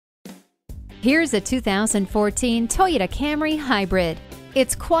Here's a 2014 Toyota Camry Hybrid.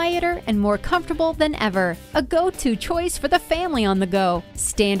 It's quieter and more comfortable than ever. A go-to choice for the family on the go.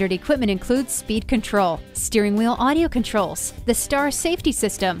 Standard equipment includes speed control, steering wheel audio controls, the Star safety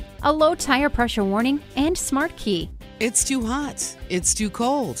system, a low tire pressure warning, and smart key. It's too hot. It's too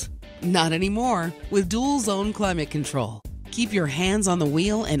cold. Not anymore with dual zone climate control. Keep your hands on the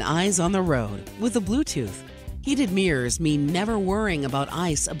wheel and eyes on the road with the Bluetooth. Heated mirrors mean never worrying about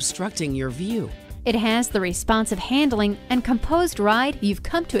ice obstructing your view. It has the responsive handling and composed ride you've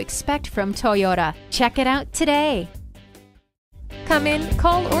come to expect from Toyota. Check it out today. Come in,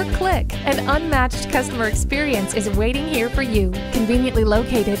 call, or click. An unmatched customer experience is waiting here for you. Conveniently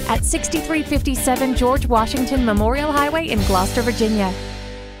located at 6357 George Washington Memorial Highway in Gloucester, Virginia.